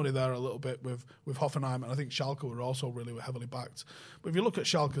was some money there a little bit with Hoffenheim, and I think Schalke were also really heavily backed. But if you look at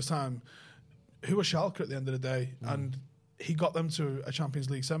Schalke's time, who was Schalke at the end of the day? And he got them to a Champions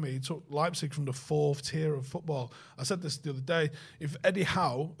League semi. He took Leipzig from the 4th tier of football. I said this the other day. If Eddie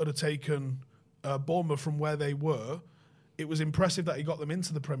Howe had taken Bournemouth from where they were, it was impressive that he got them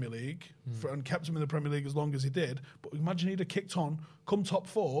into the Premier League and kept them in the Premier League as long as he did. But imagine he'd have kicked on, come top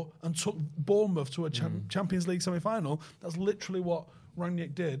 4, and took Bournemouth to a Champions League semi-final. That's literally what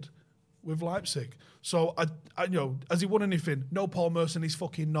Rangnick did with Leipzig. So, I has he won anything? No, Paul Merson, he's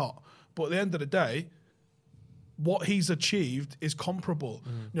fucking not. But at the end of the day, what he's achieved is comparable.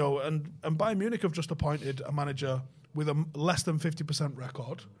 And Bayern Munich have just appointed a manager with a less than 50%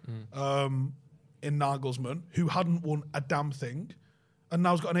 record in Nagelsmann, who hadn't won a damn thing, and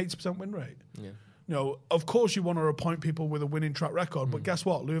now's got an 80% win rate. Yeah. Of course you want to appoint people with a winning track record, but guess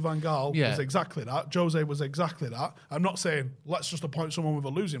what? Louis van Gaal was exactly that. Jose was exactly that. I'm not saying let's just appoint someone with a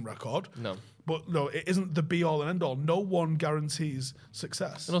losing record. No. But no, it isn't the be-all and end-all. No one guarantees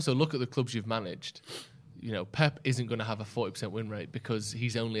success. And also, look at the clubs you've managed. Pep isn't going to have a 40% win rate because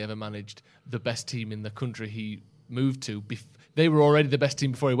he's only ever managed the best team in the country he moved to. They were already the best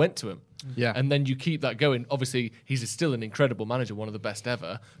team before he went to him. Yeah. And then you keep that going. Obviously, he's still an incredible manager, one of the best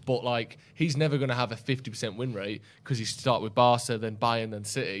ever. But he's never going to have a 50% win rate because you start with Barca, then Bayern, then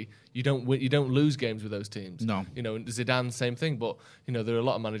City. You don't lose games with those teams. No. And Zidane, same thing. But there are a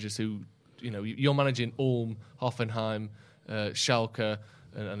lot of managers who, you're managing Ulm, Hoffenheim, Schalke.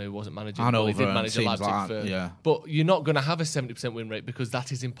 And I know he wasn't managing. Hanover, he did manage Leipzig like for. Yeah. But you're not going to have a 70% win rate because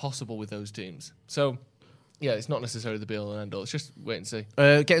that is impossible with those teams. So. Yeah, it's not necessarily the be-all and end-all. It's just wait and see.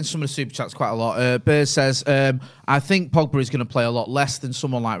 Getting some of the super chats quite a lot. Bears says, I think Pogba is going to play a lot less than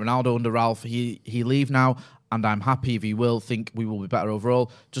someone like Ronaldo under Ralf. He leave now, and I'm happy if he will. Think we will be better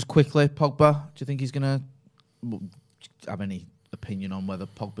overall. Just quickly, Pogba, do you think he's going to have any opinion on whether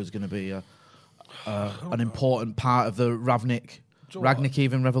Pogba's going to be an important part of the Rangnick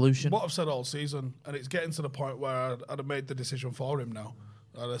even revolution? What I've said all season, and it's getting to the point where I'd have made the decision for him now.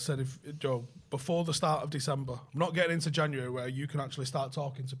 And I said, before the start of December, I'm not getting into January where you can actually start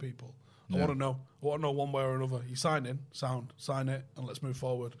talking to people. I want to know. I want to know one way or another. You sign in, sound, sign it, and let's move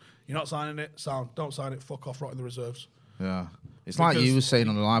forward. You're not signing it, sound, don't sign it, fuck off, right in the reserves. Yeah. It's like you were saying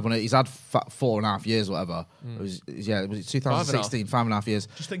on the live, when he's had 4.5 years, whatever. Was it 2016, 5.5 years?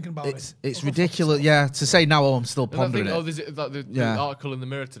 Just thinking about it. It's ridiculous, to say now, I'm still pondering it. There's the article in the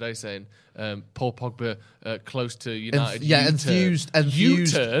Mirror today saying Paul Pogba close to United. Enthused.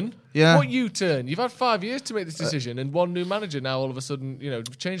 U-turn? Yeah. What U-turn? You've had 5 years to make this decision, and one new manager now all of a sudden,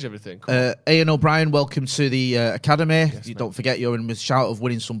 changed everything. Ian O'Brien, welcome to the Academy. Yes, don't forget you're in with a shout of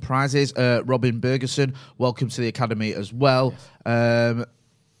winning some prizes. Robin Bergerson, welcome to the Academy as well. Yes.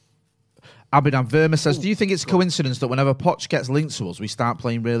 Abidan Verma says, do you think it's a coincidence that whenever Poch gets linked to us, we start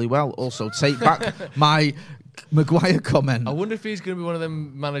playing really well? Also, take back my Maguire comment. I wonder if he's going to be one of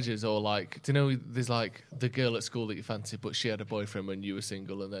them managers, or do you know, there's the girl at school that you fancy, but she had a boyfriend when you were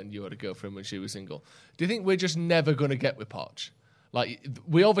single, and then you had a girlfriend when she was single. Do you think we're just never going to get with Poch?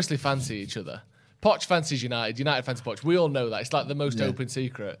 We obviously fancy each other. Poch fancies United. United fancy Poch. We all know that. It's like the most open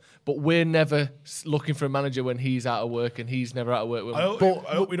secret. But we're never looking for a manager when he's out of work, and he's never out of work. I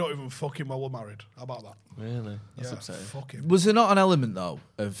hope we don't even fuck him while we're married. How about that? Really? That's upsetting. Fuck him. Was there not an element, though,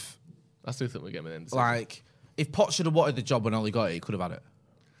 of... I still think we're getting in. If Poch should have wanted the job when Ollie got it, he could have had it.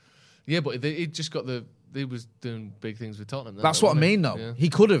 Yeah, but he just got he was doing big things with Tottenham. That's what I mean, though. Yeah. He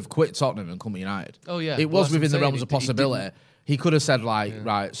could have quit Tottenham and come to United. Oh, yeah. It was within the realms of possibility. He could have said,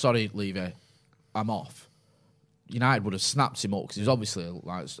 right, sorry, Levy, I'm off. United would have snapped him up because he's obviously a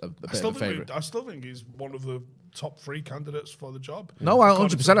bit of a favourite. I still think he's one of the top 3 candidates for the job. No,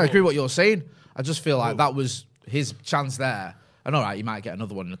 100%. I agree with what you're saying. I just feel like that was his chance there. And all right, you might get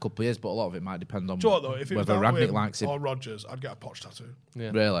another one in a couple of years, but a lot of it might depend on whether Rangnick likes him. Or Rodgers, I'd get a Poch tattoo.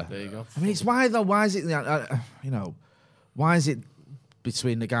 Yeah. Really? There you go. I mean, it's why, though? Why is it, why is it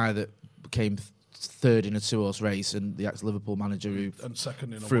between the guy that came third in a 2-horse race and the ex-Liverpool manager who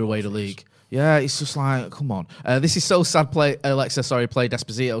threw away the league? Yeah, it's just come on. This is so sad. Play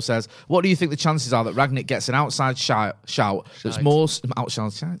Desposito says, what do you think the chances are that Rangnick gets an outside shout that's more...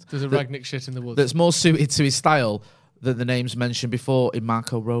 Outside shout? There's a Rangnick shit in the woods. That's more suited to his style than the names mentioned before in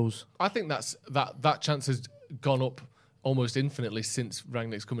Marco Rose? I think that chance has gone up almost infinitely since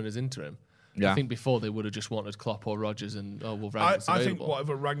Rangnick's come in as interim. Yeah. I think before they would have just wanted Klopp or Rodgers, and Rangnick's I think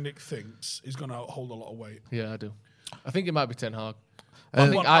whatever Rangnick thinks is going to hold a lot of weight. Yeah, I do. I think it might be Ten Hag.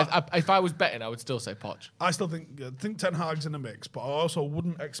 If I was betting, I would still say Poch. I still think Ten Hag's in the mix, but I also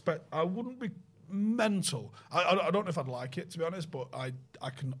wouldn't be mental. I don't know if I'd like it, to be honest, but I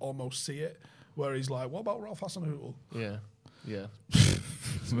can almost see it, where he's like, what about Ralf Hasenhüttl? Yeah.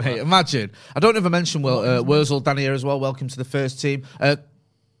 Mate, imagine. I don't ever mention Wurzel Danny here as well. Welcome to the first team.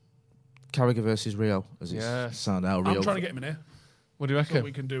 Carragher versus Rio. As it's Yes. sound out Rio. I'm trying to get him in here. What do you So reckon?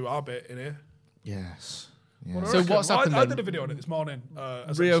 we can do our bit in here. Yes. What do I So reckon? what's happened I then? did a video on it this morning. Rio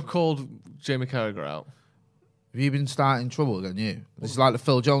essentially. called Jamie Carragher out. Have you been starting trouble again, you? This is like the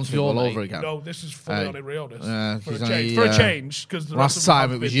Phil Jones thing Your all mate. over again. No, this is fully Hey. on in Rio. This for, he's a only, change, for a change. Because last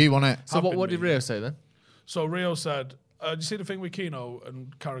time it was you, wasn't it? So what did Rio say then? So Rio said, "Did you see the thing with Keno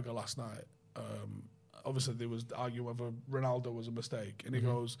and Carragher last night? Obviously, there was arguing whether Ronaldo was a mistake, and he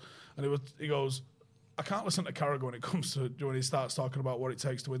goes, I can't listen to Carragher when it comes to when he starts talking about what it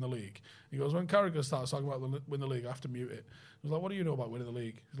takes to win the league. He goes, when Carragher starts talking about win the league, I have to mute it. He's like, what do you know about winning the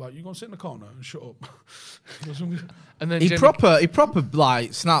league? He's like, you go and sit in the corner and shut up. He goes, And then He Jamie, proper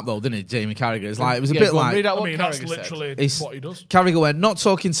like snap though, didn't he, Jamie Carragher? It's like it was a Yeah, bit go on, like read out I what mean, that's Carragher literally It's- what he does. Carragher went, not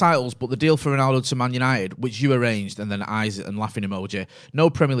talking titles, but the deal for Ronaldo to Man United, which you arranged, and then eyes and laughing emoji. No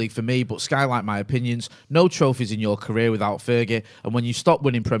Premier League for me, but skylight my opinions. No trophies in your career without Fergie. And when you stopped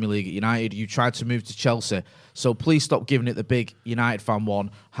winning Premier League at United, you tried to move to Chelsea. So please stop giving it the big United fan one.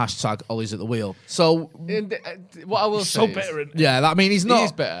 # Ollie's at the wheel. So what I will say So is, bitter. Isn't yeah, I mean he's not.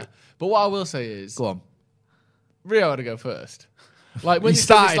 he's better. But what I will say is, Go on. Rio had to go first. Like when He you said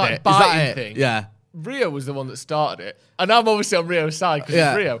started this, like, it. Is that biting it? thing, Yeah. Rio was the one that started it, and I'm obviously on Rio's side because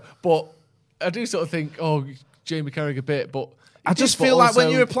Yeah. it's Rio. But I do sort of think, Jamie Carragher bit, but I just but feel like when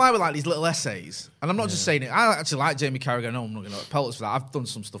also- you reply with like these little essays, and I'm not just saying it. I actually like Jamie Carragher. No, I'm not going to pellets for that. I've done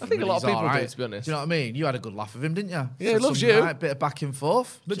some stuff. I think a lot of He's people all do, to be honest. Do you know what I mean? You had a good laugh of him, didn't you? Yeah, he For loves some you. night, bit of back and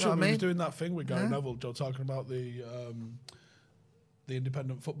forth. Do you know Literally, what we I was mean? doing that thing with Gary Neville, Joe, talking about the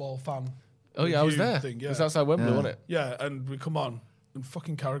independent football fan. Oh yeah, I was review there. Thing, It was outside Wembley, Yeah. wasn't it? Yeah, and we come on, and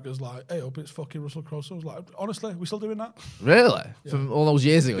fucking Carragher's like, hey, hope it's fucking Russell Crowe. So I was like, honestly, we still doing that? Really? From all those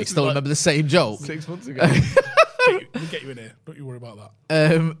years ago, you still Like- remember the same joke. 6 months ago. We'll get you in here. Don't you worry about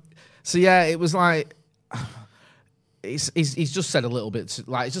that. So yeah, it was like he's just said a little bit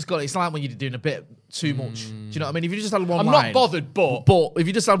like it's like when you're doing a bit too much. Do you know what I mean? If you just had one I'm line, not bothered, but if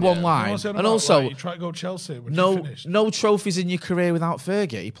you just had one line, You know what I'm saying and about, also like, you try to go Chelsea when you finished. no trophies in your career without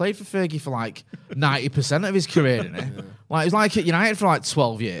Fergie. He played for Fergie for like 90% of his career, didn't he? Like he's like at United for like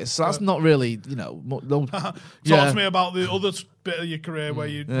 12 years. So that's not really, no. Talk to me about the other bit of your career where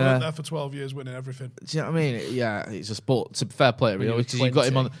you Yeah. weren't there for 12 years winning everything. Do you know what I mean? Yeah, it's just but to fair play, you really, were because you've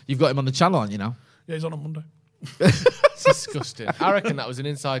got him on the channel, on, Yeah, he's on Monday. it's disgusting. I reckon that was an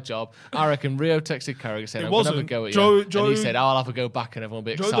inside job. I reckon Rio texted Carragher saying, It I'm going to have a wasn't. go at Joe- you. And Joe- he said, I'll have a go back and everyone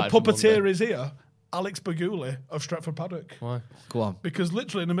will be Joe, excited. the for puppeteer Monday. is here, Alex Baguli of Stretford Paddock. Why? Go on. Because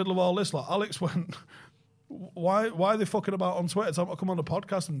literally in the middle of all this, like Alex went, why are they fucking about on Twitter? So I'm going to come on the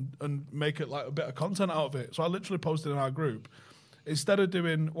podcast and make it like a bit of content out of it. So I literally posted in our group, instead of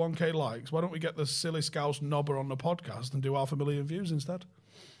doing 1K likes, why don't we get the silly Scouse knobber on the podcast and do 500,000 views instead?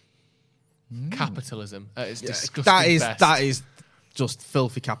 Capitalism at its disgusting That best. is just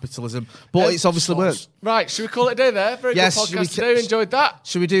filthy capitalism. But it's obviously worked. Right, should we call it a day there? Very Yes, good should we podcast today. Enjoyed that.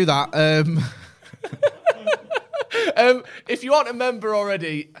 Should we do that? If you aren't a member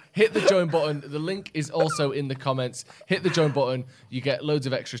already, hit the join button. The link is also in the comments. Hit the join button. You get loads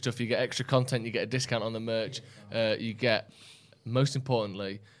of extra stuff. You get extra content. You get a discount on the merch. You get, most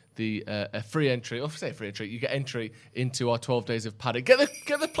importantly, a free entry. Or if I say free entry, you get entry into our 12 days of Paddock. Get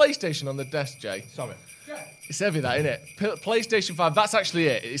the PlayStation on the desk, Jay. Sorry. It's heavy, that, isn't it? PlayStation 5, that's actually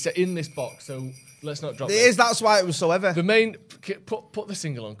it. It's in this box, so let's not drop It it. is. That's why it was so heavy. The main... Put the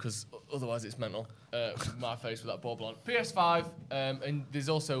single on, because otherwise it's mental. My face with that bauble on. PS5, and there's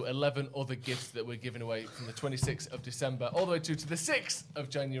also 11 other gifts that we're giving away from the 26th of December all the way to the 6th of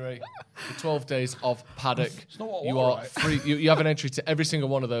January, the 12 days of Paddock. not what I You want, are right? free. You have an entry to every single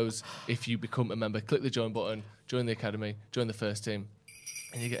one of those if you become a member. Click the join button, join the academy, join the first team,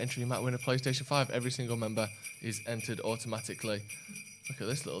 and you get entry. You might win a PlayStation 5. Every single member is entered automatically. Look at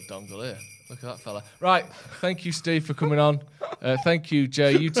this little dongle here. Look at that fella. Right, thank you, Steve, for coming on. Thank you,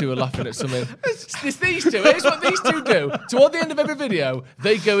 Jay. You two are laughing at something. It's these two. Here's what these two do. Toward the end of every video,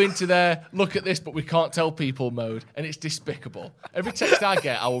 they go into their look at this, but we can't tell people mode, and it's despicable. Every text I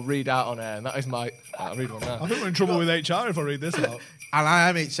get, I will read out on air, and that is my... I'll read one I now. think we're in trouble with HR if I read this out. And I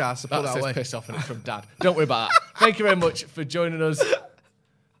am HR, so That put that says away. piss off, and it's from Dad. Don't worry about that. Thank you very much for joining us.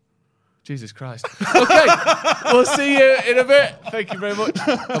 Jesus Christ. Okay, we'll see you in a bit. Thank you very much.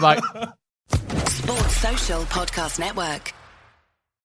 Bye-bye. Sports Social Podcast Network.